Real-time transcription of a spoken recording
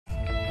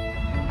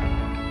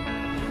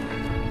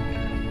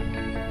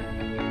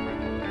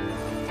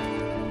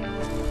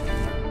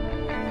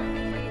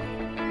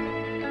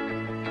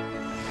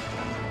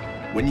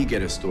When you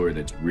get a story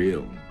that's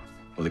real,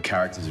 or the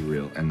characters are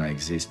real and they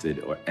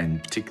existed,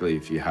 and particularly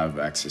if you have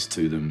access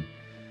to them,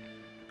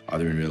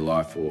 either in real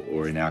life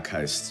or in our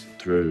case,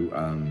 through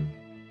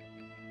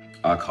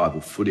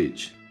archival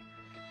footage,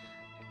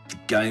 the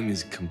game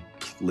is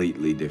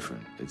completely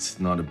different. It's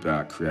not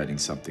about creating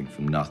something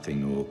from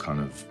nothing or kind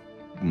of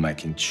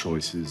making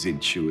choices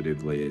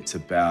intuitively. It's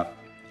about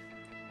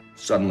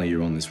suddenly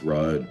you're on this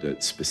road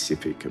that's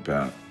specific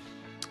about,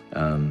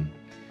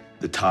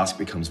 the task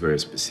becomes very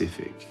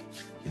specific,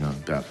 you know,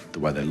 about the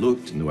way they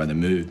looked and the way they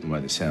moved and the way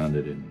they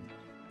sounded,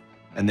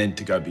 and then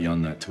to go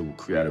beyond that to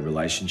create a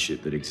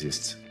relationship that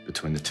exists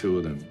between the two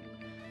of them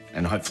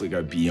and hopefully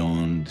go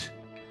beyond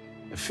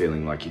a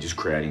feeling like you're just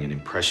creating an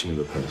impression of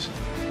a person.